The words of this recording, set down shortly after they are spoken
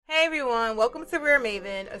everyone. Welcome to Rare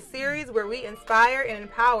Maven, a series where we inspire and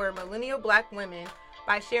empower millennial Black women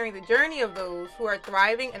by sharing the journey of those who are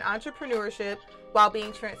thriving in entrepreneurship while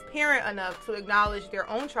being transparent enough to acknowledge their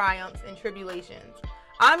own triumphs and tribulations.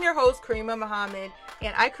 I'm your host, Karima Muhammad,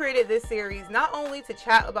 and I created this series not only to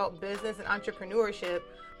chat about business and entrepreneurship,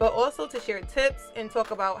 but also to share tips and talk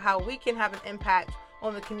about how we can have an impact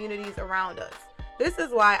on the communities around us. This is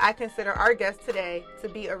why I consider our guest today to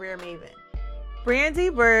be a Rare Maven. Brandy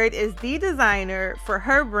Bird is the designer for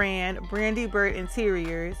her brand, Brandy Bird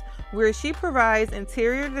Interiors, where she provides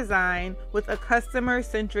interior design with a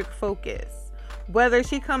customer-centric focus. Whether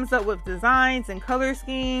she comes up with designs and color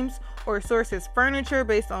schemes or sources furniture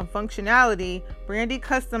based on functionality, Brandy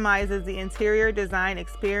customizes the interior design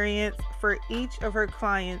experience for each of her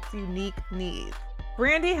clients' unique needs.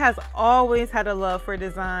 Brandy has always had a love for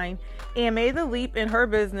design and made the leap in her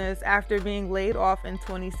business after being laid off in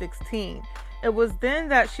 2016. It was then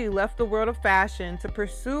that she left the world of fashion to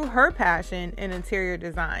pursue her passion in interior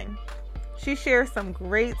design. She shares some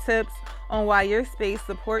great tips on why your space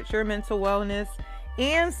supports your mental wellness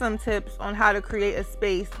and some tips on how to create a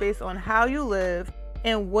space based on how you live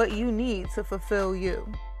and what you need to fulfill you.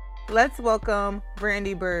 Let's welcome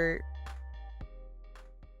Brandy Bird.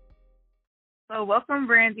 So welcome,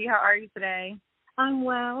 Brandy. How are you today? I'm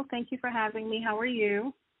well. Thank you for having me. How are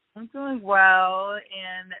you? I'm doing well,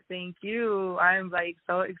 and thank you. I'm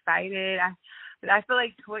so excited. I feel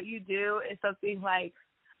like what you do is something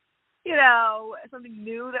something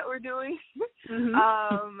new that we're doing.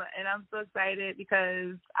 Mm-hmm. And I'm so excited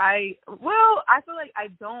because I feel like I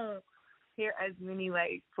don't hear as many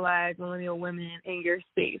Black millennial women in your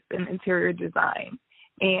space in interior design,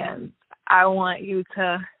 and I want you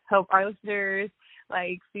to help our listeners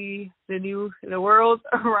see the world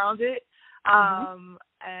around it.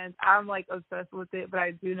 And I'm obsessed with it, but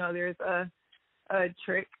I do know there's a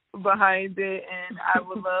trick behind it, and I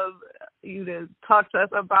would love you to talk to us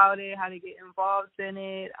about it, how to get involved in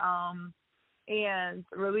it, and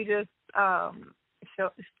really just talk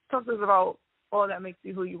to us about all that makes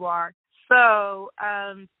you who you are. So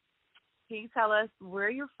can you tell us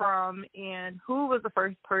where you're from and who was the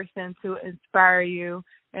first person to inspire you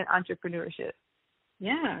in entrepreneurship?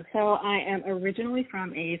 Yeah, so I am originally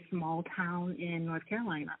from a small town in North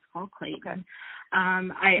Carolina called Clayton. Okay.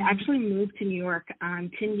 I actually moved to New York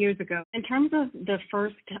 10 years ago. In terms of the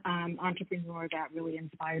first entrepreneur that really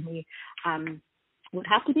inspired me, would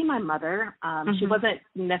have to be my mother. She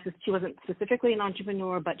wasn't specifically an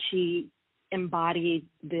entrepreneur, but she embodied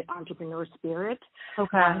the entrepreneur spirit.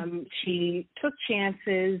 Okay. She took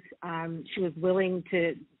chances. She was willing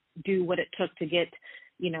to do what it took to get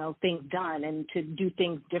things done and to do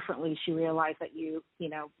things differently. She realized that you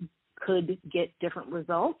could get different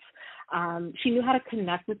results. She knew how to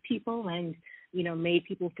connect with people and, made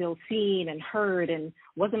people feel seen and heard and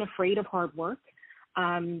wasn't afraid of hard work.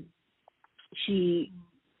 She,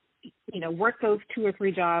 worked those 2 or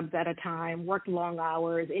 3 jobs at a time, worked long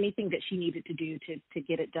hours, anything that she needed to do to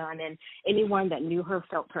get it done. And anyone that knew her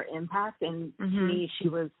felt her impact. And to me, she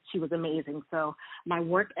was amazing. So my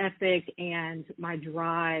work ethic and my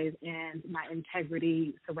drive and my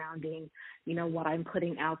integrity surrounding, what I'm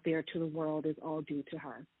putting out there to the world is all due to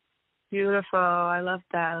her. Beautiful. I love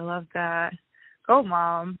that. Go,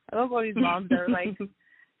 Mom. I love all these moms that are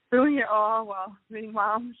doing it all while being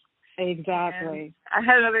moms. Exactly. And I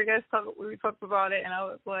had another guest we talked about it, and I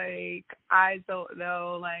was I don't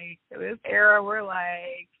know, this era, we're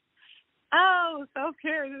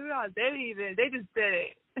self-care, they just did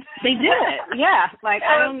it. They did it, yeah.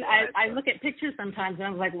 I look at pictures sometimes, and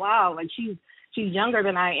I'm wow, she's younger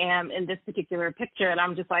than I am in this particular picture, and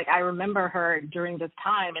I'm just I remember her during this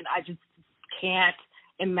time, and I just can't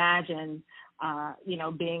imagine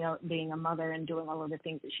being a mother and doing all of the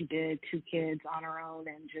things that she did, 2 kids on her own,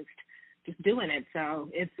 and just doing it. So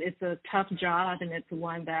it's a tough job, and it's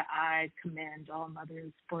one that I commend all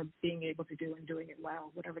mothers for being able to do and doing it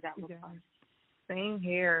well, whatever that looks like. Same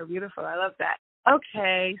here. Beautiful. I love that.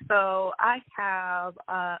 Okay, so I have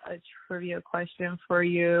a trivia question for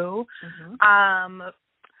you.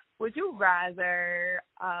 Would you rather,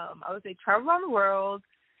 I would say, travel around the world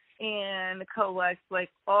and collect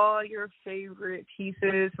all your favorite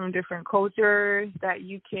pieces from different cultures that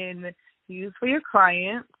you can use for your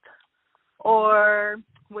clients, or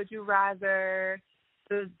would you rather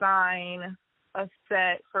design a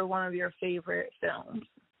set for one of your favorite films?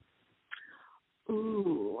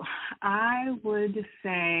 Ooh, I would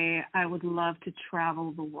say I would love to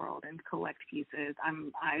travel the world and collect pieces.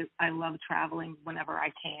 I love traveling whenever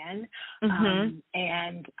I can.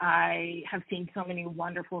 And I have seen so many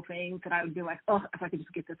wonderful things that I would be like, oh, if I could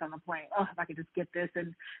just get this on the plane. Oh, if I could just get this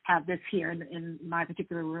and have this here in my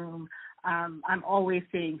particular room. I'm always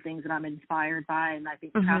seeing things that I'm inspired by, and I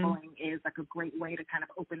think traveling is like a great way to kind of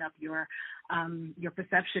open up your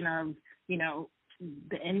perception of, you know,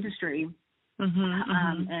 the industry.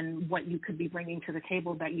 And what you could be bringing to the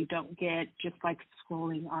table that you don't get just like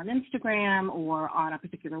scrolling on Instagram or on a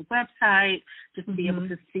particular website, just to be able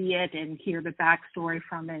to see it and hear the backstory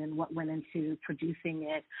from it and what went into producing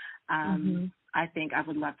it. I think I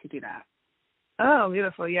would love to do that. Oh,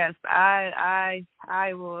 beautiful. Yes, I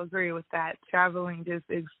will agree with that. Traveling just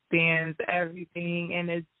expands everything,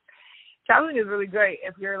 and traveling is really great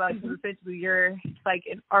if you're like, essentially you're like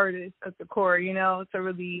an artist at the core, you know, to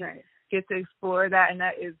really get to explore that, and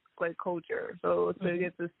that is like culture. So to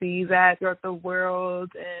get to see that throughout the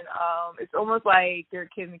world, and it's almost like you're a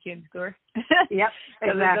kid in the candy store. Yep,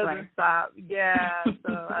 exactly. It doesn't stop. Yeah.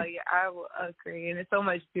 So yeah, I will agree, and it's so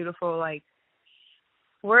much beautiful like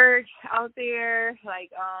work out there,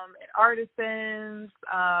 like artisans.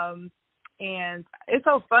 And it's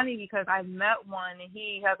so funny because I met one, and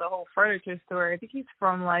he has a whole furniture store. I think he's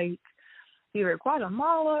from like either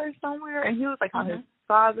Guatemala or somewhere, and he was like how his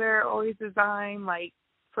father always designed like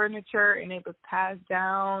furniture and it was passed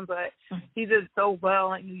down, but he did so well.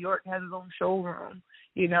 Like New York has his own showroom,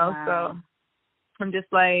 you know. So I'm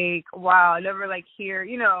just like, wow, I never like hear,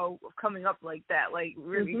 you know, coming up like that, like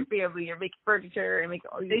really family, you're making furniture and making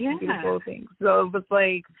all these beautiful things. So it was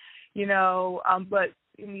like, you know, but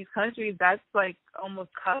in these countries, that's like almost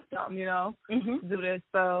custom, you know, to do this.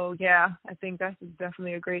 So yeah, I think that's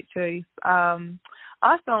definitely a great choice.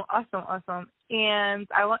 Awesome. And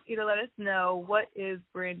I want you to let us know, what is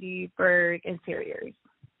Brandy Bird Interiors?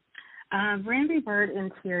 Brandy Bird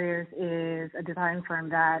Interiors is a design firm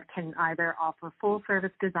that can either offer full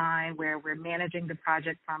service design, where we're managing the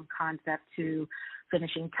project from concept to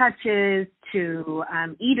finishing touches, to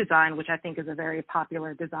e-design, which I think is a very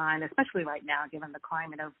popular design, especially right now, given the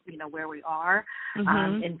climate of, you know, where we are,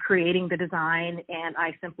 in creating the design. And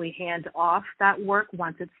I simply hand off that work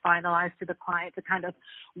once it's finalized to the client to kind of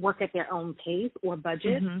work at their own pace or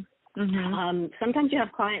budget. Sometimes you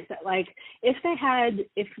have clients that, like, if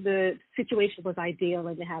the situation was ideal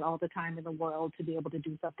and they had all the time in the world to be able to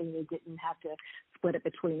do something, they didn't have to split it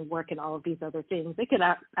between work and all of these other things, they could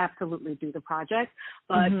absolutely do the project.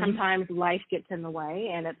 But sometimes life gets in the way,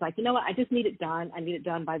 and it's like, you know what, I just need it done. I need it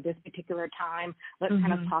done by this particular time. Let's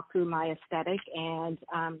kind of talk through my aesthetic and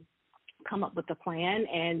come up with a plan,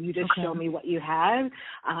 and you just show me what you have.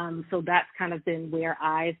 So that's kind of been where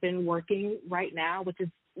I've been working right now, which is,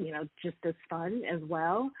 you know, just as fun as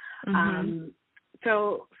well.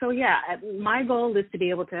 So yeah, my goal is to be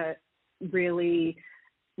able to really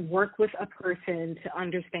work with a person to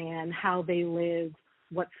understand how they live,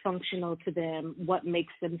 what's functional to them, what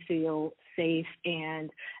makes them feel safe and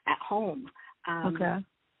at home.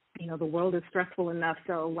 You know, the world is stressful enough,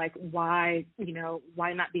 so like, why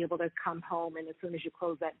not be able to come home and as soon as you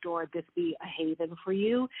close that door, this be a haven for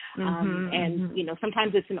you? And, you know,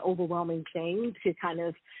 sometimes it's an overwhelming thing to kind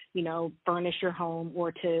of, you know, furnish your home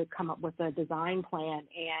or to come up with a design plan.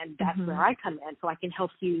 And that's where I come in. So I can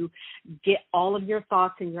help you get all of your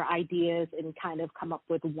thoughts and your ideas and kind of come up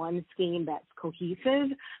with one scheme that's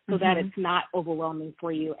cohesive so that it's not overwhelming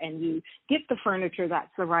for you, and you get the furniture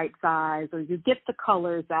that's the right size, or you get the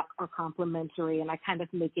colors that are complementary, and I kind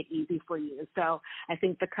of make it easy for you. So I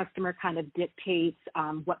think the customer kind of dictates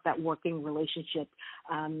what that working relationship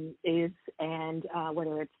is, and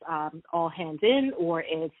whether it's all hands in or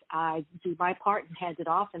if I do my part and hand it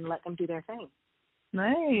off and let them do their thing.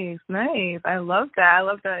 Nice. I love that.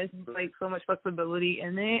 It's like so much flexibility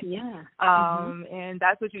in it. Yeah. And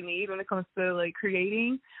that's what you need when it comes to like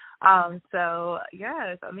creating. So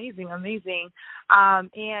yeah, it's amazing.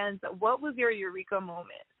 And what was your eureka moment?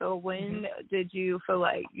 So when did you feel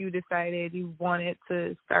like you decided you wanted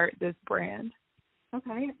to start this brand?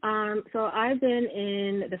 Okay. So I've been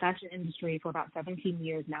in the fashion industry for about 17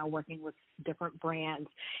 years now, working with different brands.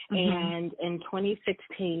 And in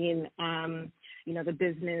 2016, you know, the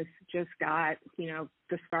business just got, you know,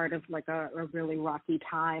 the start of like a really rocky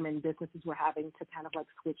time, and businesses were having to kind of like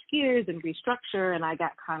switch gears and restructure. And I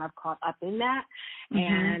got kind of caught up in that,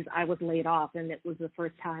 and I was laid off. And it was the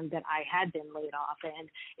first time that I had been laid off. And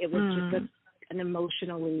it was just an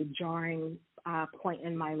emotionally jarring point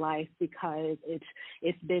in my life, because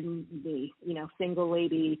it's been me, you know, single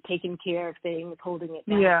lady, taking care of things, holding it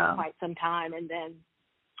down for quite some time, and then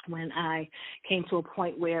when I came to a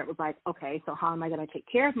point where it was like, okay, so how am I going to take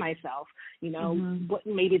care of myself? What,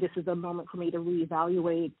 maybe this is a moment for me to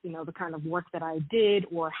reevaluate, the kind of work that I did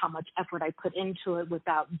or how much effort I put into it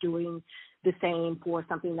without doing the same for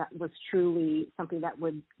something that was truly something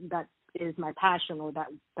that is my passion or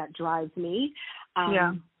that drives me.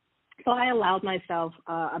 So I allowed myself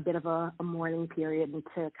a bit of a mourning period and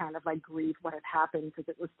to kind of like grieve what had happened, because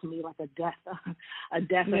it was to me like a death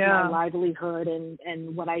of my livelihood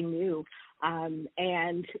and what I knew.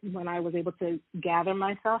 And when I was able to gather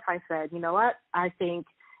myself, I said, you know what? I think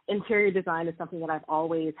interior design is something that I've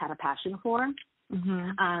always had a passion for.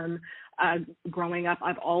 Growing up,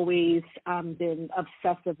 I've always been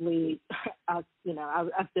obsessively, I've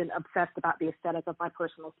been obsessed about the aesthetic of my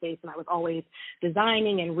personal space, and I was always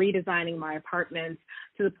designing and redesigning my apartments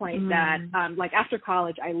to the point that, like after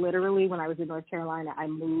college, I literally, when I was in North Carolina, I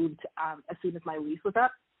moved as soon as my lease was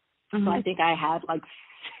up. So I think I had like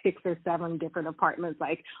 6 or 7 different apartments,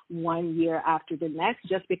 like one year after the next,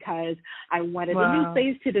 just because I wanted a new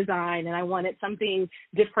space to design and I wanted something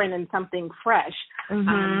different and something fresh.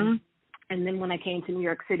 And then when I came to New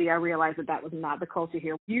York City, I realized that was not the culture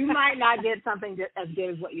here. You might not get something as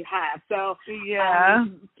good as what you have. So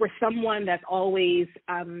for someone that's always,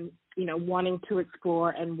 wanting to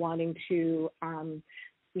explore and wanting to,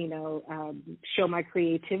 show my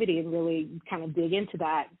creativity and really kind of dig into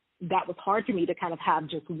that was hard for me to kind of have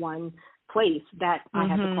just one place that I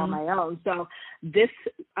had to call my own. So this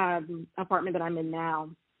apartment that I'm in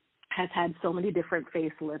now has had so many different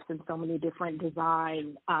facelifts and so many different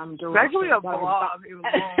design directions. Especially a blog.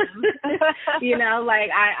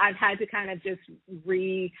 I've had to kind of just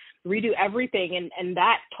redo everything, and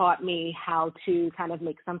that taught me how to kind of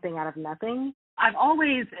make something out of nothing. I've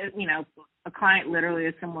always, a client literally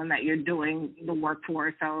is someone that you're doing the work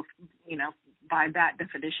for. So, by that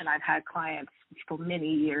definition, I've had clients for many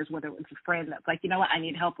years, whether it was a friend that's like, you know what, I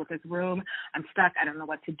need help with this room. I'm stuck. I don't know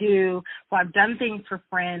what to do. So I've done things for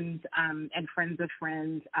friends and friends of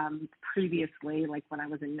friends previously, like when I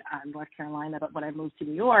was in North Carolina, but when I moved to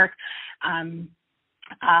New York,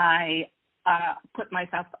 I put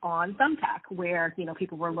myself on Thumbtack, where,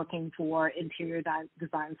 people were looking for interior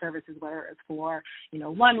design services, whether it's for,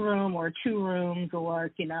 one room or 2 rooms or,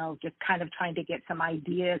 just kind of trying to get some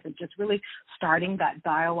ideas and just really starting that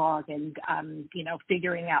dialogue and,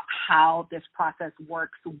 figuring out how this process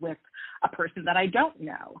works with a person that I don't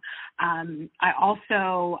know. I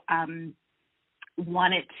also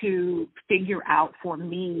wanted to figure out for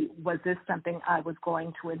me, was this something I was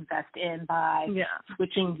going to invest in by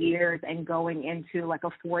switching gears and going into like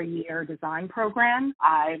a 4-year design program?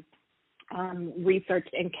 I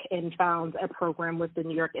researched and found a program with the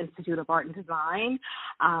New York Institute of Art and Design,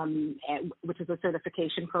 which is a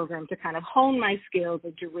certification program to kind of hone my skills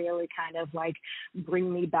and to really kind of like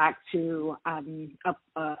bring me back to,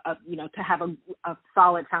 to have a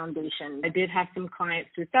solid foundation. I did have some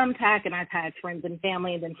clients through Thumbtack, and I've had friends and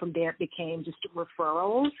family, and then from there it became just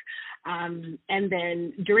referrals. And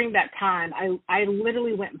then during that time, I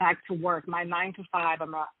literally went back to work. My 9 to 5,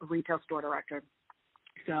 I'm a retail store director.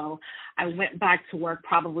 So I went back to work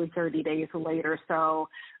probably 30 days later. So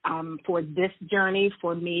for this journey,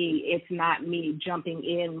 for me, it's not me jumping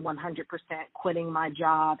in 100%, quitting my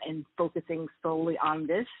job and focusing solely on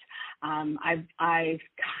this. I've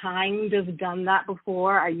kind of done that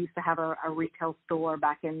before. I used to have a retail store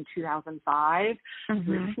back in 2005,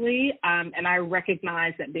 briefly, and I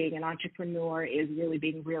recognize that being an entrepreneur is really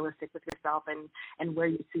being realistic with yourself and where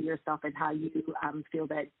you see yourself and how you feel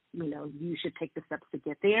that, you should take the steps to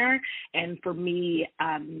get there. And for me,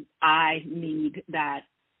 I need that,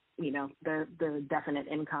 the definite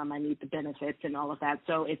income. I need the benefits and all of that.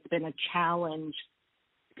 So it's been a challenge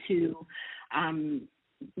to,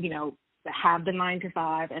 have the 9 to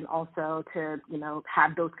 5 and also to,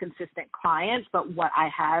 have those consistent clients. But what I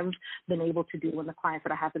have been able to do, and the clients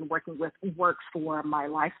that I have been working with, works for my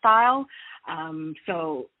lifestyle.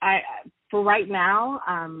 So for right now,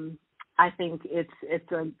 I think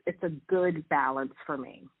it's a good balance for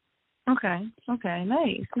me. Okay.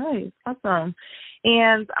 Nice. Awesome.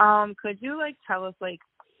 And could you tell us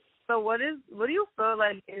so what do you feel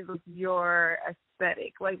like is your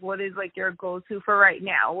aesthetic? What is your go-to for right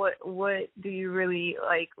now? What do you really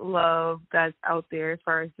love that's out there as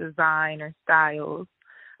far as design or styles?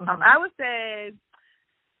 I would say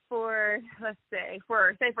for, let's say,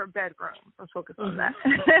 for bedrooms? Let's focus on that.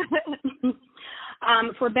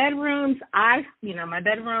 For bedrooms, my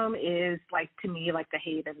bedroom is like, to me, like the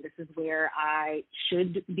haven. This is where I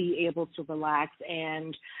should be able to relax,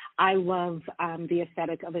 and I love the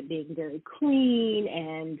aesthetic of it being very clean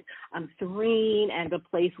and serene, and a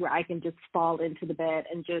place where I can just fall into the bed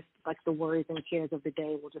and just like the worries and cares of the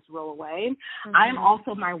day will just roll away. Mm-hmm. I'm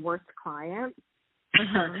also my worst client.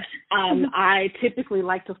 I typically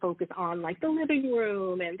like to focus on like the living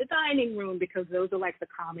room and the dining room because those are like the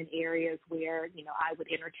common areas where, I would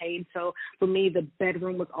entertain. So for me, the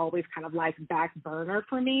bedroom was always kind of like back burner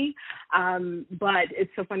for me. But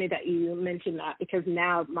it's so funny that you mentioned that because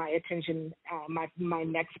now my attention, my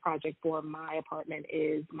next project for my apartment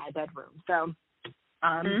is my bedroom. So,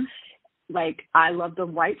 like, I love the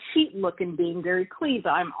white sheet look and being very clean,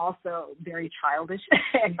 but I'm also very childish,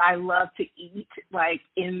 and I love to eat, like,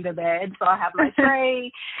 in the bed. So I have my tray,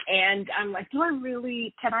 and I'm like, can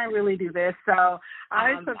I really do this? So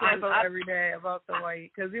I talk about every day about the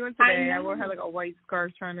white, because even today I had, like, a white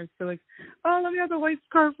scarf trying to feel like, oh, let me have the white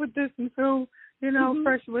scarf with this and feel,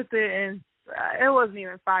 fresh with it, and it wasn't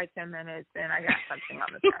even 5-10 minutes, and I got something on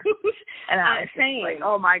the scarf. And I was just like,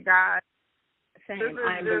 oh, my God.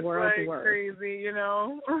 I'm the world's worst. Crazy,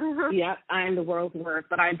 Yep, I'm the world's worst.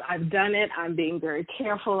 But I've done it. I'm being very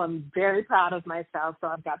careful. I'm very proud of myself. So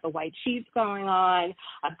I've got the white sheets going on.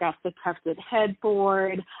 I've got the tufted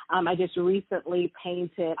headboard. I just recently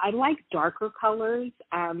painted. I like darker colors.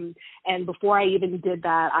 And before I even did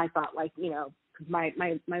that, I thought like, my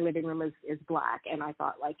living room is black, and I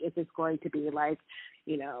thought like, is this going to be like,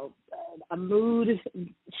 a mood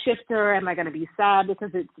shifter? Am I going to be sad because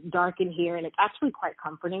it's dark in here? And it's actually quite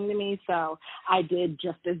comforting to me. So I did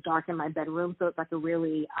just as dark in my bedroom. So it's like a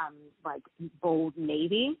really like bold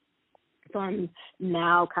navy. So I'm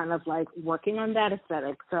now kind of like working on that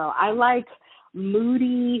aesthetic. So I like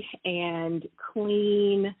moody and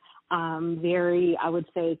clean, very, I would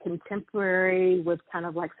say, contemporary with kind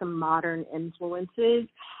of like some modern influences.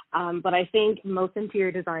 But I think most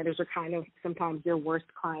interior designers are kind of sometimes their worst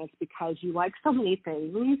clients because you like so many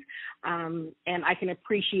things, and I can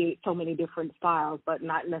appreciate so many different styles, but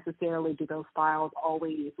not necessarily do those styles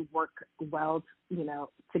always work well,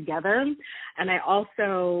 together. And I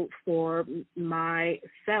also, for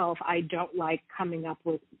myself, I don't like coming up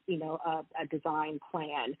with, a design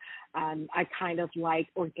plan. I kind of like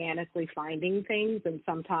organically finding things, and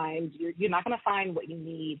sometimes you're not going to find what you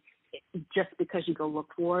need just because you go look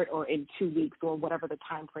for it or in 2 weeks or whatever the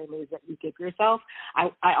time frame is that you give yourself.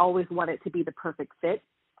 I always want it to be the perfect fit.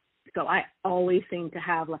 So I always seem to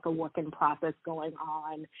have like a working process going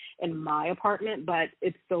on in my apartment, but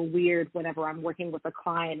it's so weird whenever I'm working with a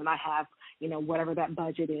client and I have, whatever that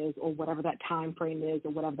budget is or whatever that time frame is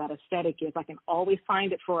or whatever that aesthetic is. I can always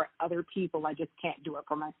find it for other people. I just can't do it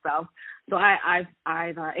for myself. So I've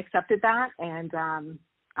accepted that, and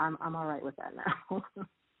I'm all right with that now.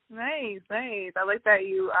 Nice. I like that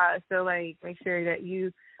you still like make sure that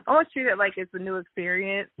you almost treat it like it's a new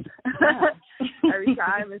experience every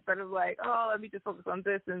time instead of like, oh, let me just focus on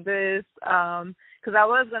this and this. Because I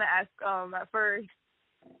was gonna ask at first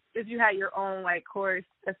if you had your own like course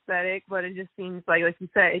aesthetic, but it just seems like you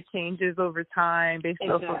said, it changes over time based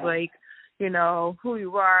off of like, who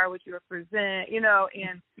you are, what you represent, and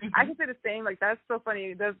I can say the same. Like that's so funny.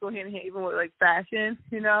 It does go hand in hand even with like fashion.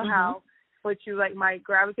 How what you like might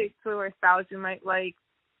gravitate to or styles you might like,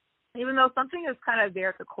 even though something is kind of there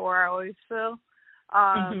at the core, I always feel.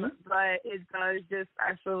 But it does just,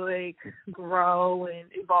 I feel like, grow and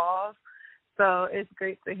evolve. So it's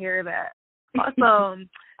great to hear that. Awesome.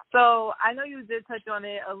 So I know you did touch on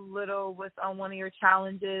it a little with one of your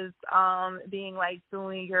challenges, being like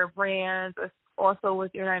doing your brands, also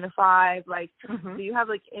with your 9-to-5. Like, do you have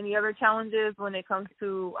like any other challenges when it comes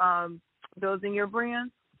to building your brand?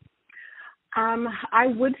 I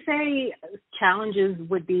would say challenges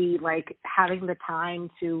would be like having the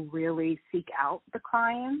time to really seek out the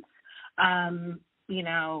clients, and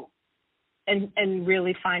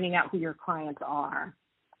really finding out who your clients are.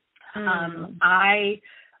 I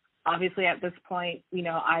obviously at this point,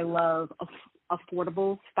 I love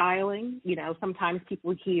affordable styling. Sometimes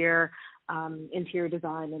people hear interior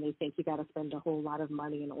design and they think you got to spend a whole lot of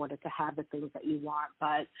money in order to have the things that you want,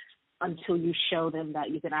 but until you show them that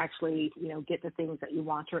you can actually, get the things that you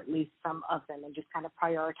want, or at least some of them, and just kind of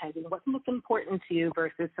prioritizing what's most important to you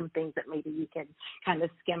versus some things that maybe you can kind of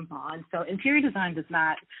skimp on. So interior design does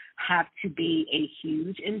not have to be a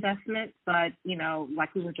huge investment, but,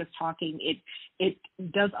 like we were just talking, it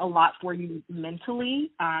does a lot for you mentally.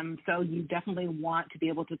 So you definitely want to be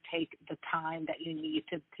able to take the time that you need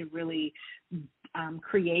to really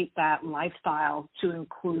create that lifestyle to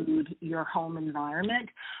include your home environment,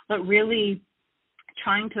 but really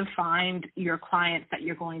trying to find your clients that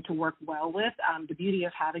you're going to work well with. The beauty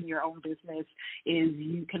of having your own business is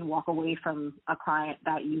you can walk away from a client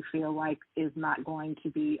that you feel like is not going to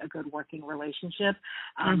be a good working relationship.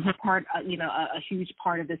 A huge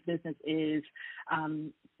part of this business is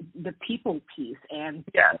the people piece, and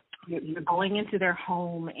you're going into their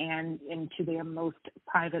home and into their most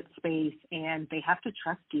private space, and they have to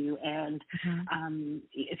trust you. And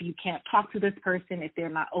if you can't talk to this person, if they're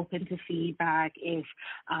not open to feedback, if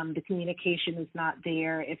the communication is not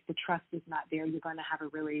there, if the trust is not there, you're going to have a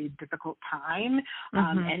really difficult time.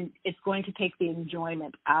 And it's going to take the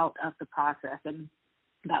enjoyment out of the process. And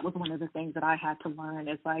that was one of the things that I had to learn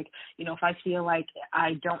is like, if I feel like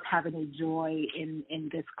I don't have any joy in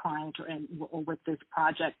this client or with this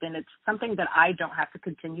project, then it's something that I don't have to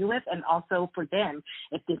continue with. And also for them,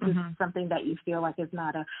 if this is something that you feel like is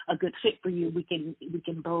not a good fit for you, we can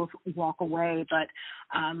both walk away. But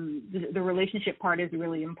the relationship part is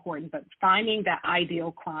really important. But finding that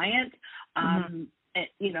ideal client,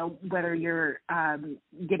 whether you're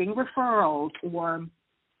getting referrals or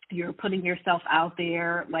you're putting yourself out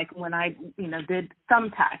there, like when I, did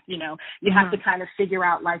Thumbtack, you have to kind of figure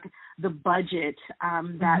out like the budget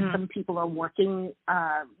that some people are working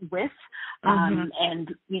with and,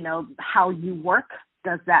 how you work,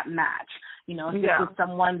 does that match? If this is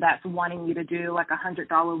someone that's wanting you to do like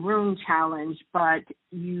 $100 room challenge, but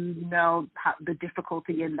the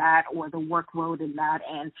difficulty in that or the workload in that,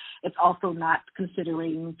 and it's also not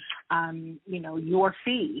considering, your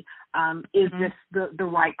fee. Is this the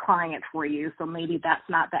right client for you? So maybe that's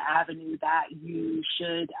not the avenue that you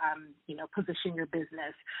should, position your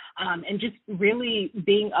business. And just really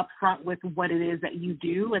being upfront with what it is that you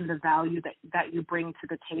do and the value that you bring to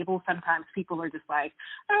the table. Sometimes people are just like,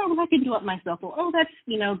 oh, well, I can do it myself. Or, oh,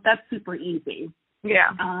 that's super easy.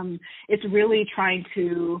 Yeah. It's really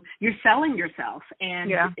you're selling yourself.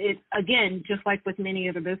 And it, again, just like with many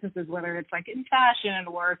other businesses, whether it's like in fashion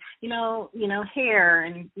or, hair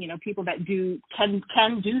and, people that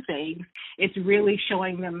can do things, it's really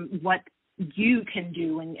showing them what you can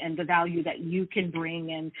do and the value that you can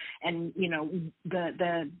bring and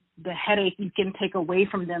the headache you can take away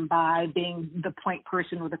from them by being the point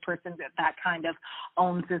person or the person that kind of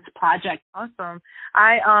owns this project. Awesome.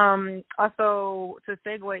 I also, to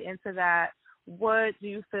segue into that, what do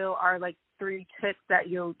you feel are like 3 tips that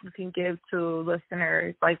you can give to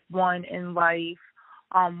listeners, like one in life,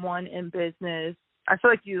 one in business? I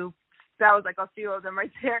feel like that was like a few of them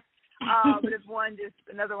right there. But if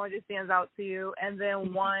another one just stands out to you, and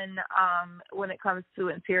then one when it comes to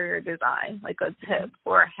interior design, like a tip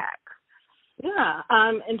or a hack. Yeah.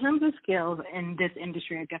 In terms of skills in this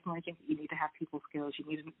industry, I definitely think that you need to have people skills. You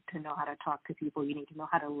need to know how to talk to people. You need to know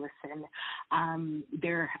how to listen.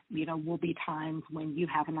 There, will be times when you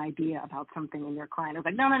have an idea about something and your client is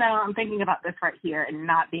like, no, I'm thinking about this right here, and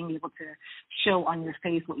not being able to show on your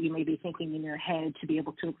face what you may be thinking in your head to be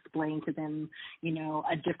able to explain to them,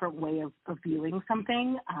 a different way of viewing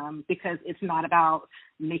something, because it's not about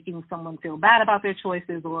making someone feel bad about their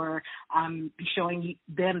choices or showing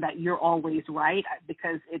them that you're always right,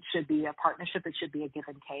 because it should be a partnership. It should be a give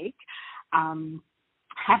and take.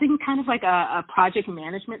 Having kind of like a project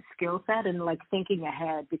management skill set and like thinking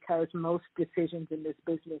ahead, because most decisions in this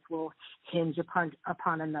business will hinge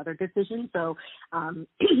upon another decision. So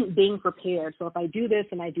being prepared. So if I do this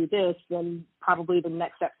and I do this, then probably the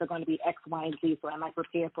next steps are going to be X, Y, and Z. So am I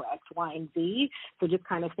prepared for X, Y, and Z? So just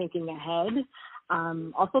kind of thinking ahead.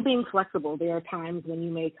 Also being flexible. There are times when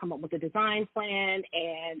you may come up with a design plan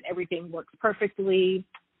and everything works perfectly.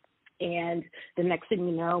 And the next thing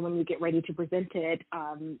you know, when you get ready to present it,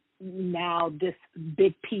 now this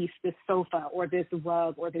big piece, this sofa or this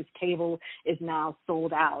rug or this table is now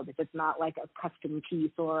sold out. If it's not like a custom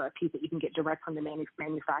piece or a piece that you can get direct from the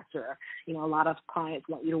manufacturer. A lot of clients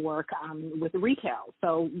want you to work with retail.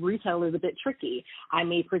 So retail is a bit tricky. I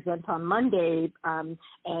may present on Monday and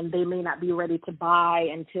they may not be ready to buy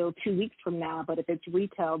until 2 weeks from now. But if it's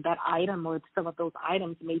retail, that item or some of those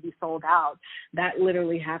items may be sold out. That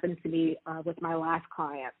literally happened to me with my last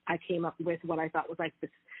client. I came up with what I thought was like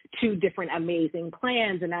this 2 different amazing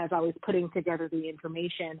plans, and as I was putting together the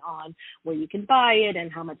information on where you can buy it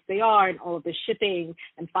and how much they are and all of the shipping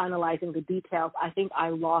and finalizing the details, I think I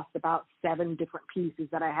lost about 7 different pieces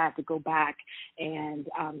that I had to go back and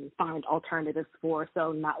find alternatives for.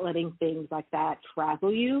 So not letting things like that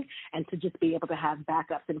frazzle you, and to just be able to have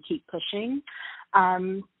backups and keep pushing.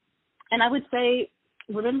 And I would say,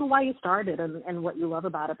 remember why you started and what you love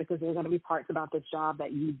about it, because there are going to be parts about this job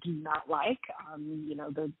that you do not like.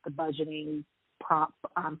 The budgeting,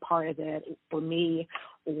 part of it for me,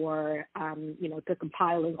 or to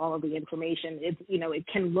compiling all of the information. It's it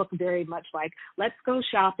can look very much like, let's go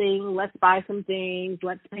shopping, let's buy some things,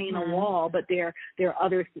 let's paint a wall, but there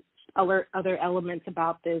are other elements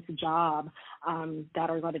about this job that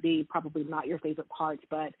are going to be probably not your favorite parts,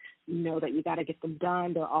 but know that you got to get them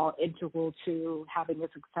done. They're all integral to having a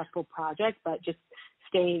successful project, but just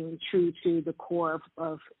staying true to the core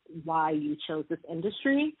of why you chose this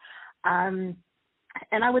industry.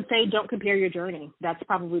 And I would say, don't compare your journey. That's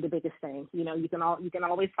probably the biggest thing. You can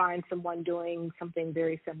always find someone doing something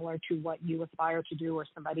very similar to what you aspire to do, or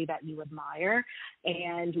somebody that you admire.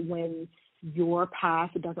 And when your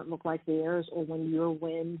path doesn't look like theirs, or when your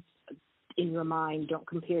wins in your mind don't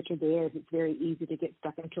compare to theirs, it's very easy to get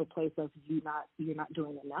stuck into a place of you're not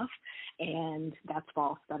doing enough. And that's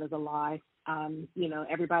false. That is a lie.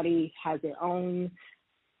 Everybody has their own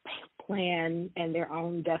plan and their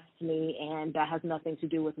own destiny, and that has nothing to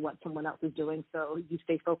do with what someone else is doing. So you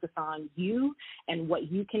stay focused on you and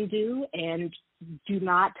what you can do, and do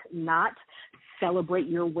not celebrate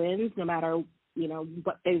your wins, no matter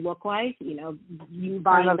what they look like. You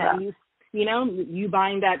buying you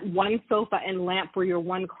buying that one sofa and lamp for your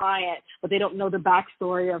one client, but they don't know the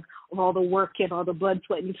backstory of all the work and all the blood,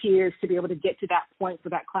 sweat, and tears to be able to get to that point for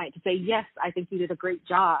that client to say, yes, I think you did a great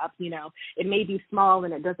job. It may be small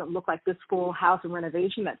and it doesn't look like this full house and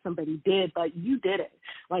renovation that somebody did, but you did it.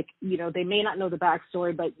 They may not know the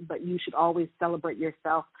backstory, but you should always celebrate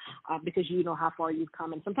yourself because you know how far you've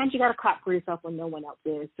come. And sometimes you got to clap for yourself when no one else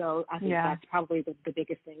is. So I think that's probably the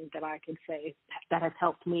biggest thing that I can say that has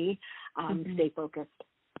helped me stay focused.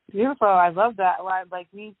 Beautiful. I love that.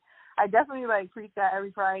 I definitely preach that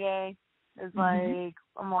every Friday. It's I'm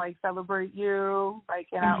celebrate you.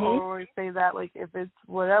 And I always say that if it's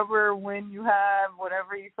whatever win you have,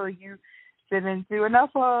 whatever you feel you didn't do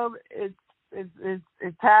enough of, it's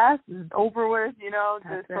past, it's over with.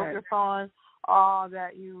 Just focus on all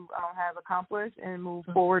that you have accomplished and move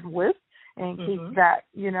forward with, and keep that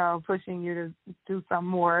pushing you to do some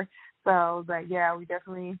more. So we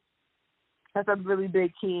definitely. That's a really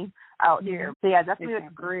big key out here. So definitely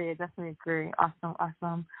agree. Definitely agree.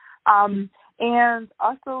 Awesome. And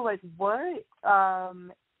also, what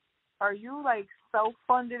are you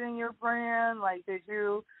self-funded in your brand? Did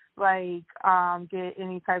you get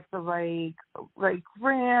any types of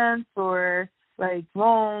grants or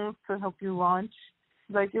loans to help you launch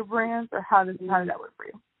your brands, or how did that work for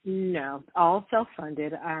you? No, all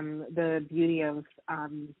self-funded. The beauty of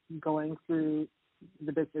going through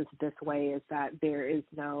the business this way is that there is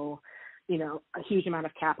no, a huge amount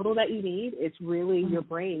of capital that you need. It's really your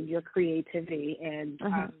brain, your creativity, and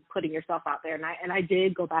putting yourself out there. And I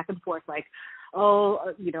did go back and forth,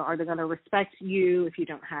 are they going to respect you if you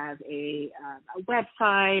don't have a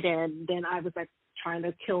website? And then I was trying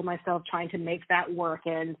to kill myself trying to make that work,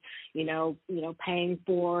 and paying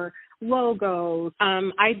for logos.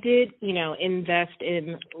 I did invest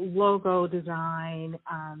in logo design,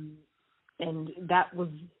 and that was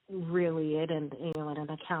really it, and and an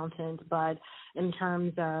accountant. But in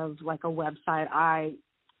terms of a website, I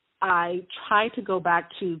try to go back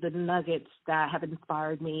to the nuggets that have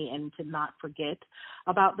inspired me and to not forget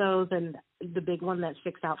about those. And the big one that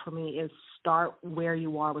sticks out for me is start where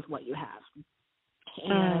you are with what you have.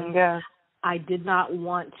 And I did not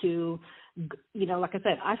want to, like I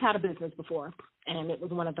said, I've had a business before, and it was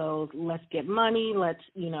one of those, let's get money,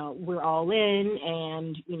 we're all in,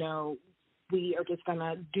 and, we are just going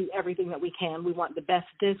to do everything that we can. We want the best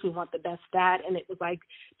this, we want the best that. And it was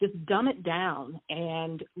just dumb it down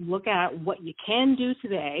and look at what you can do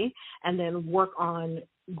today, and then work on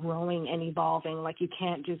growing and evolving. You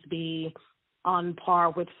can't just be on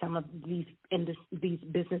par with some of these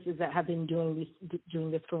businesses that have been doing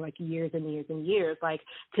this for years and years and years.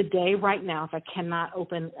 Today, right now, if I cannot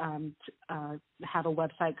have a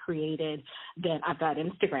website created, then I've got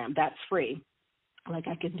Instagram. That's free.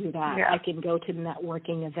 I can do that. Yeah. I can go to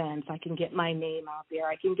networking events. I can get my name out there.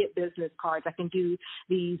 I can get business cards. I can do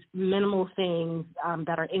these minimal things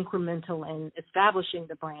that are incremental in establishing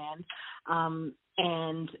the brand,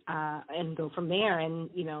 and go from there. And,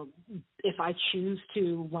 if I choose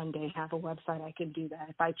to one day have a website, I can do that.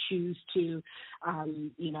 If I choose to,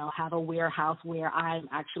 have a warehouse where I'm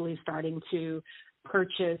actually starting to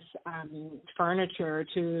purchase furniture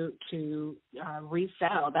to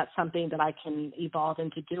resell, that's something that I can evolve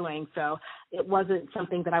into doing. So it wasn't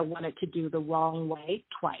something that I wanted to do the wrong way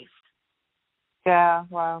twice. Yeah,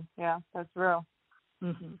 wow. Yeah, that's real.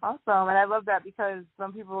 Awesome. And I love that, because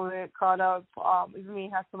some people get caught up, even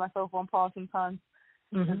me, have to myself on pause sometimes,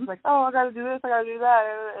 It's like, oh, I got to do this, I got to do that.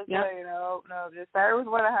 It's Yep. like, no, just start with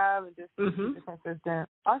what I have and just keep it consistent.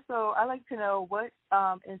 Also, I like to know what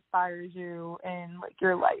inspires you in like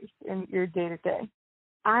your life, in your day to day.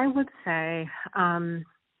 I would say,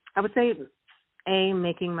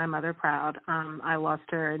 making my mother proud. I lost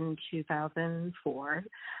her in 2004.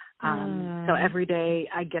 So every day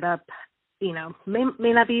I get up, may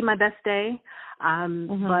not be my best day,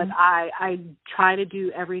 but I try to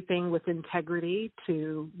do everything with integrity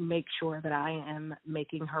to make sure that I am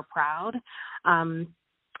making her proud. And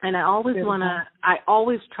I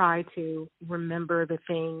always try to remember the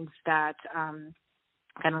things that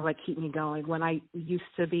kind of like keep me going. When I used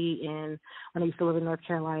to live in North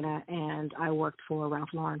Carolina, and I worked for Ralph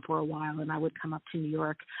Lauren for a while, and I would come up to New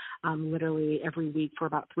York literally every week for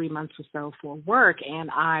about 3 months or so for work,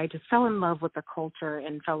 and I just fell in love with the culture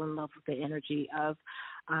and fell in love with the energy of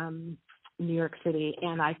New York City.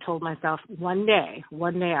 And I told myself, one day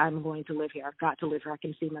I'm going to live here. I've got to live here. I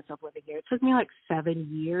can see myself living here. It took me like 7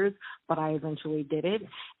 years, but I eventually did it.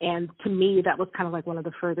 And to me, that was kind of like one of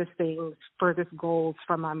the furthest goals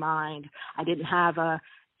from my mind. I didn't have a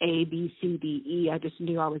B, C, D, E. I just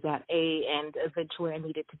knew I was at A, and eventually I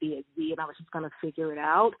needed to be at Z, and I was just going to figure it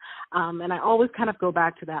out. And I always kind of go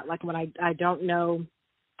back to that. Like when I don't know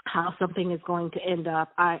how something is going to end up,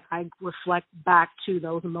 I reflect back to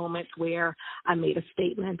those moments where I made a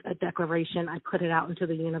statement, a declaration, I put it out into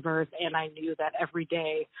the universe, and I knew that every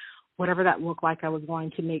day, whatever that looked like, I was going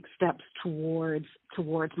to make steps towards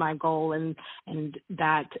my goal and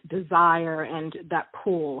that desire and that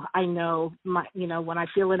pull. I know when I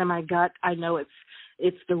feel it in my gut, I know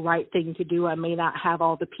it's the right thing to do. I may not have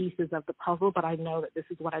all the pieces of the puzzle, but I know that this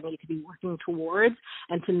is what I need to be working towards,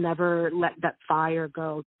 and to never let that fire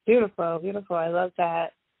go. Beautiful, beautiful. I love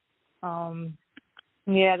that.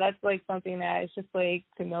 Yeah, that's like something that it's just like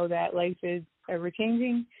to know that life is ever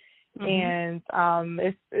changing. And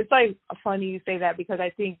it's like funny you say that, because I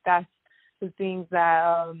think that's the things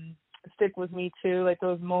that stick with me too, like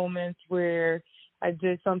those moments where I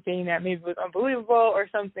did something that maybe was unbelievable, or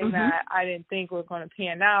something that I didn't think was going to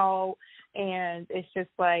pan out, and it's just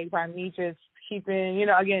like by me just keeping,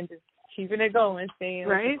 just keeping it going, staying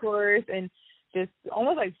the course, and just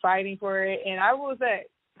almost like fighting for it. And I will say,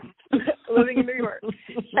 living in New York,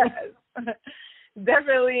 yes,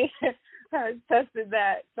 definitely has tested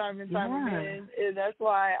that time and time again, and that's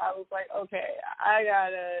why I was like, okay, I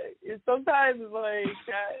gotta. Sometimes it's like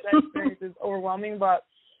that experience is overwhelming, but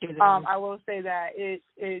I will say that it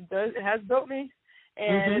has built me,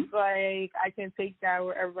 and it's like I can take that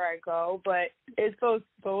wherever I go. But it's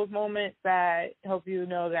those moments that help you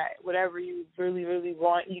know that whatever you really, really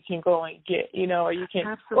want, you can go and get, or you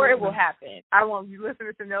can, or it will happen. I want you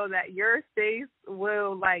listeners to know that your space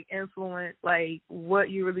will like influence like what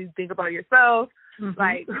you really think about yourself,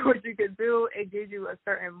 like what you can do. It gives you a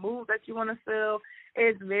certain mood that you want to feel.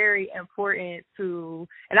 It's very important to,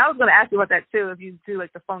 and I was going to ask you about that too, if you do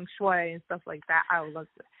like the feng shui and stuff like that. I would love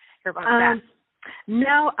to hear about that.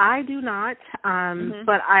 No, I do not.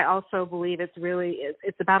 But I also believe it's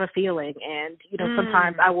about a feeling. And,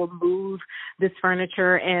 sometimes I will move this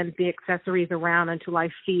furniture and the accessories around until I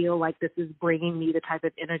feel like this is bringing me the type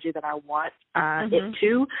of energy that I want it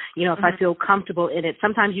to. If I feel comfortable in it.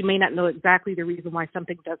 Sometimes you may not know exactly the reason why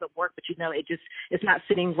something doesn't work, but it's not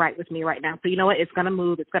sitting right with me right now. So you know what? It's going to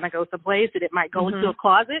move. It's going to go someplace, and it might go into a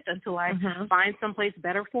closet until I find someplace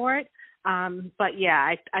better for it. But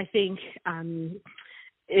yeah, I think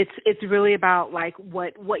it's really about like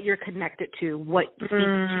what you're connected to, what speaks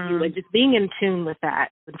to you, and just being in tune with that.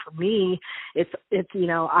 And for me, it's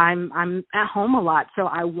I'm at home a lot, so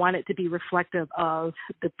I want it to be reflective of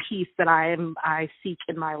the peace that I seek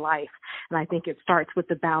in my life. And I think it starts with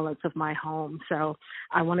the balance of my home. So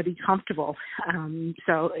I want to be comfortable.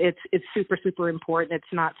 So it's super, super important.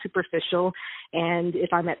 It's not superficial. And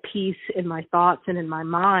if I'm at peace in my thoughts and in my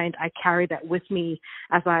mind, I carry that with me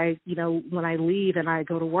as I, when I leave and I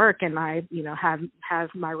go to work, and I, have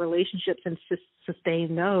my relationships and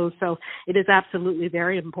sustain those. So it is absolutely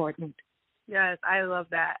very important. Yes, I love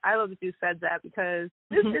that. I love that you said that, because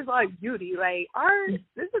this is like beauty. Like art,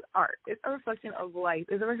 this is art. It's a reflection of life.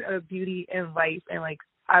 It's a reflection of beauty and life, and like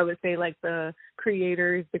I would say, like the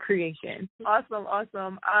creators, the creation. Awesome.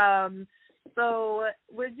 So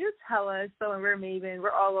would you tell us, so in We're Maven,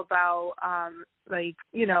 we're all about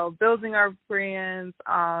building our brands,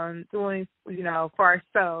 doing, for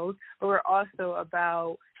ourselves, but we're also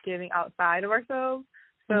about giving outside of ourselves.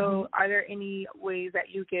 So are there any ways that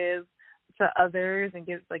you give to others and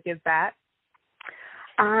give back?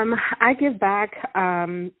 I give back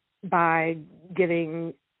by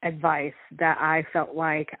giving advice that I felt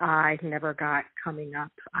like I never got coming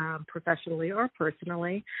up professionally or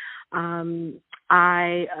personally. Like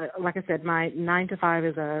I said, my 9 to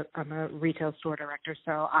 5 I'm a retail store director,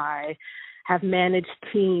 so I have managed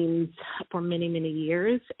teams for many, many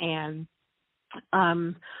years. And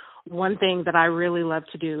one thing that I really love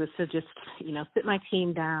to do is to just, sit my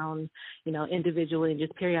team down, individually and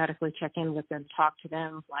just periodically check in with them, talk to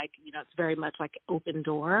them. Like, it's very much like open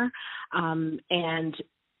door, and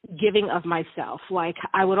giving of myself. Like,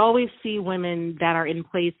 I would always see women that are in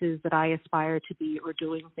places that I aspire to be or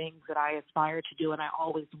doing things that I aspire to do. And I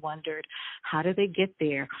always wondered, how did they get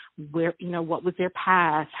there? Where, what was their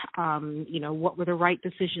path? What were the right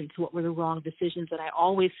decisions? What were the wrong decisions? And I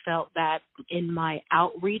always felt that in my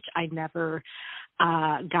outreach, I never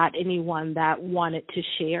got anyone that wanted to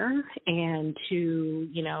share and to,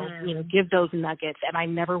 give those nuggets. And I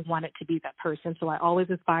never wanted to be that person. So I always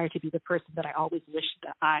aspire to be the person that I always wished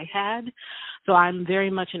that I had. So I'm very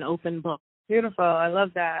much an open book. Beautiful. I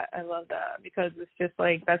love that because it's just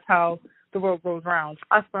like, that's how the world goes round.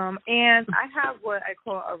 Awesome. And I have what I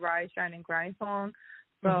call a rise, shine, and grind song.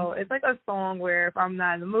 So it's like a song where if I'm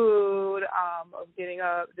not in the mood of getting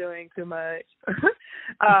up, doing too much,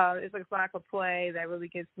 it's like a song I could play that really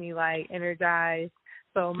gets me like energized.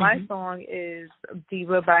 So my song is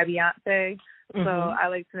Diva by Beyonce. So I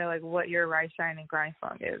like to know like what your rise, shine, and grind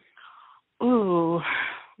song is. Ooh,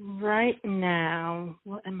 right now,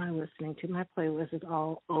 what am I listening to? My playlist is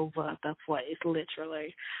all over the place,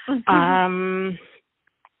 literally.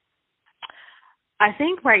 I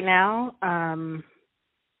think right now,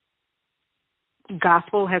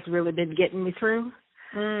 gospel has really been getting me through.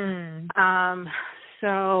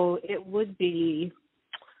 So it would be,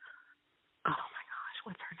 oh my gosh,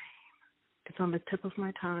 what's her name? It's on the tip of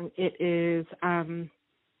my tongue. It is,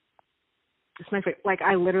 it's my favorite. Like,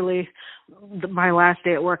 I literally, my last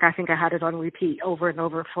day at work, I think I had it on repeat over and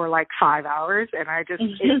over for like 5 hours, and I just,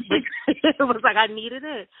 it was like I needed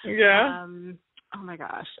it. Yeah. Oh my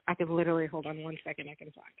gosh, I could literally, hold on one second, I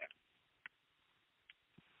can find it.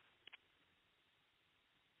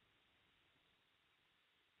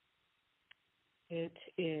 It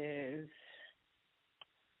is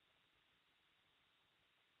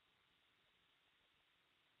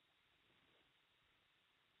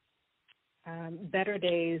Better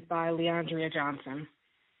Days by Leandria Johnson.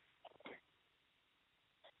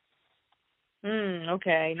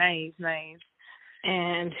 Okay, nice.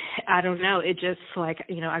 And I don't know, it just like,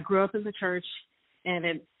 I grew up in the church, and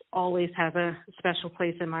it always has a special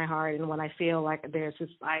place in my heart. And when I feel like there's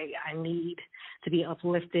just, I need to be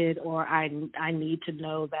uplifted, or I need to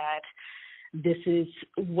know that this is,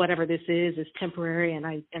 whatever this is temporary, and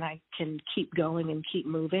I can keep going and keep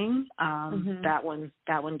moving. That one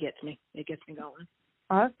gets me. It gets me going.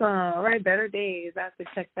 Awesome. All right, Better Days. I have to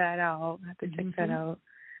check that out.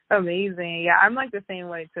 Amazing. Yeah, I'm like the same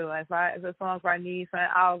way too. If a song I need,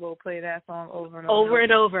 I'll go play that song over and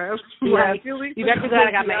over. Yeah, like, you got to be glad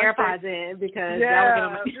I got my AirPods in, because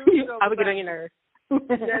I would get on your nerves.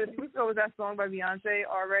 Yeah, the musical was that song by Beyonce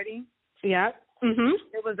Already. Yeah.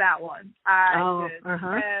 It was that one. I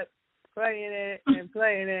kept playing it.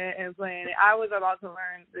 I was about to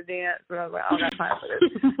learn the dance, but I was like, I don't got time for this.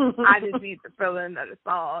 I just need to fill in another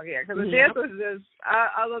song here, because the dance was just,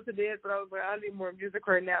 I love to dance, but I was like, I need more music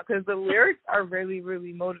right now, because the lyrics are really,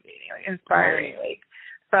 really motivating, like inspiring. Like,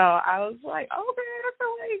 so I was like, okay, I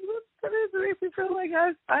feel like this makes me feel like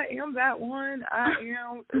I am that one.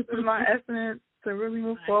 This is my essence to really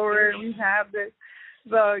move forward. We have this.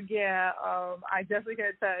 So, yeah, I definitely can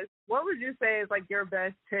attest. What would you say is, like, your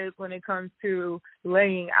best tip when it comes to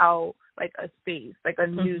laying out, like, a space, like a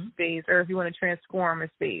new space, or if you want to transform a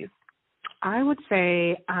space? I would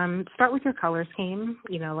say start with your color scheme,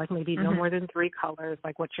 like maybe no more than 3 colors,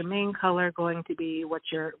 like what's your main color going to be, what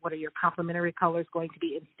are your complementary colors going to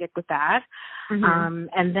be, and stick with that.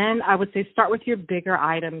 And then I would say start with your bigger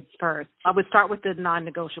items first. I would start with the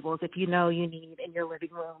non-negotiables. If you need in your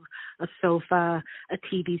living room a sofa, a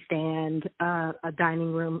TV stand, a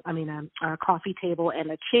dining room, a coffee table and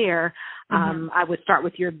a chair, I would start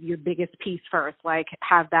with your biggest piece first, like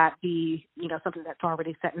have that be, something that's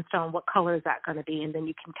already set in stone. What color is that going to be? And then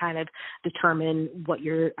you can kind of determine what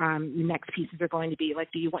your next pieces are going to be.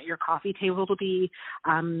 Like, do you want your coffee table to be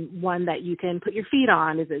one that you can put your feet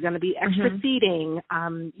on? Is it going to be extra seating?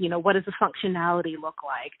 What does the functionality look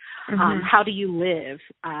like? How do you live?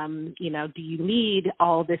 Do you need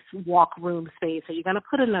all this walk room space? Are you going to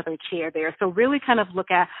put another chair there? So really kind of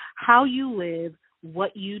look at how you live,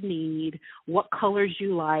 what you need, what colors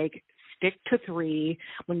you like. stick to 3.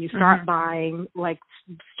 When you start buying, like,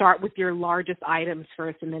 start with your largest items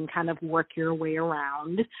first and then kind of work your way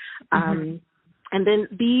around. And then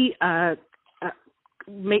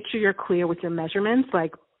make sure you're clear with your measurements.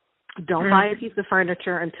 Like, don't buy a piece of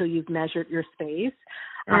furniture until you've measured your space.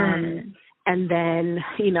 And then,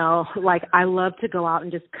 you know, like, I love to go out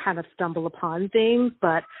and just kind of stumble upon things,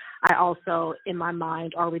 but I also, in my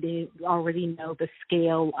mind, already know the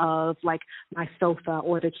scale of, like, my sofa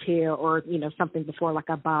or the chair or, you know, something before, like,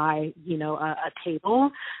 I buy, you know, a table.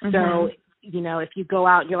 So, you know, if you go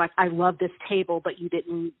out and you're like, I love this table, but you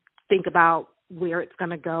didn't think about where it's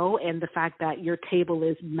going to go, and the fact that your table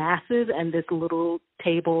is massive and this little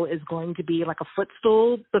table is going to be like a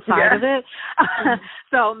footstool beside of it.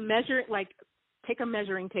 So take a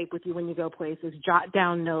measuring tape with you when you go places, jot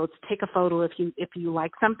down notes, take a photo if you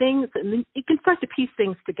like something, and then you can start to piece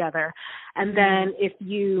things together. And then if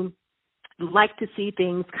you like to see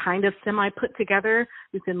things kind of semi-put together,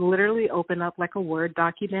 you can literally open up like a Word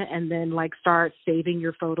document and then like start saving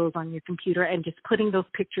your photos on your computer and just putting those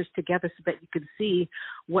pictures together so that you can see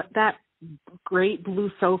what that great blue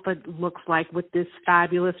sofa looks like with this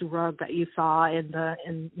fabulous rug that you saw in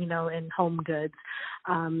Home Goods.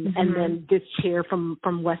 And then this chair from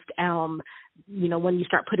West Elm, you know, when you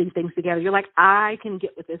start putting things together, you're like, I can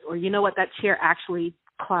get with this, or you know what, that chair actually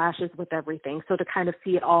clashes with everything. So to kind of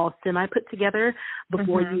see it all semi-put together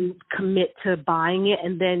before you commit to buying it,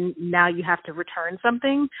 and then now you have to return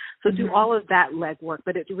something. So do all of that legwork,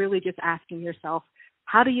 but it's really just asking yourself,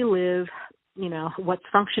 how do you live? You know, what's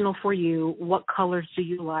functional for you? What colors do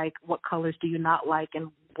you like? What colors do you not like?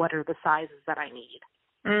 And what are the sizes that I need?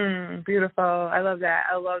 Beautiful. I love that.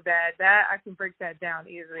 That I can break that down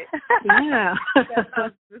easily. Yeah.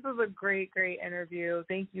 This was a great interview.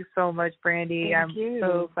 Thank you so much, Brandy. I'm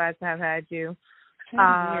so glad to have had you.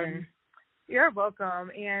 You're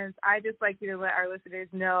welcome. And I just like you to let our listeners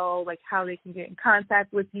know, like, how they can get in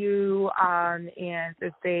contact with you, and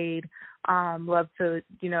if they'd love to,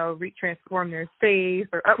 you know, transform their space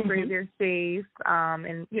or upgrade their space,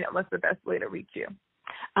 and, you know, what's the best way to reach you?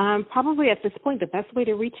 Probably at this point, the best way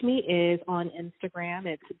to reach me is on Instagram.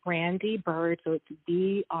 It's Brandy Byrd, so it's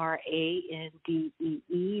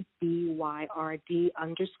BRANDEEBYRD_.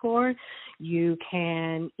 You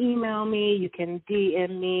can email me. You can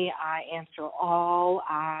DM me. I answer all.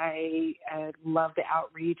 I love the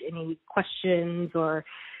outreach. Any questions or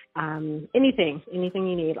anything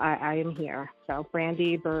you need, I am here. So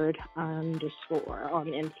Brandy Byrd _ on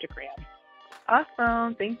Instagram.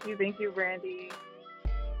 Awesome. Thank you, Brandy.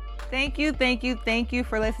 Thank you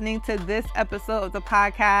for listening to this episode of the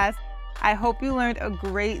podcast. I hope you learned a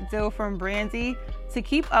great deal from Brandy. To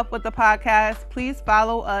keep up with the podcast, please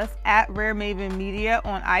follow us at Rare Maven Media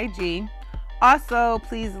on IG. Also,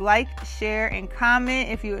 please like, share, and comment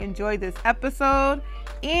if you enjoyed this episode.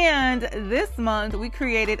 And this month, we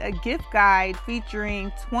created a gift guide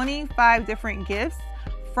featuring 25 different gifts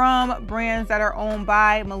from brands that are owned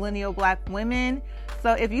by millennial Black women.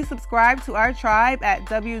 So if you subscribe to our tribe at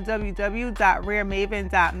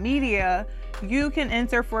www.raremaven.media, you can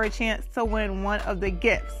enter for a chance to win one of the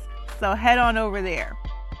gifts. So head on over there.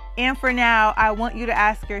 And for now, I want you to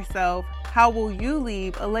ask yourself, how will you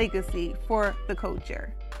leave a legacy for the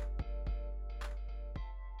culture?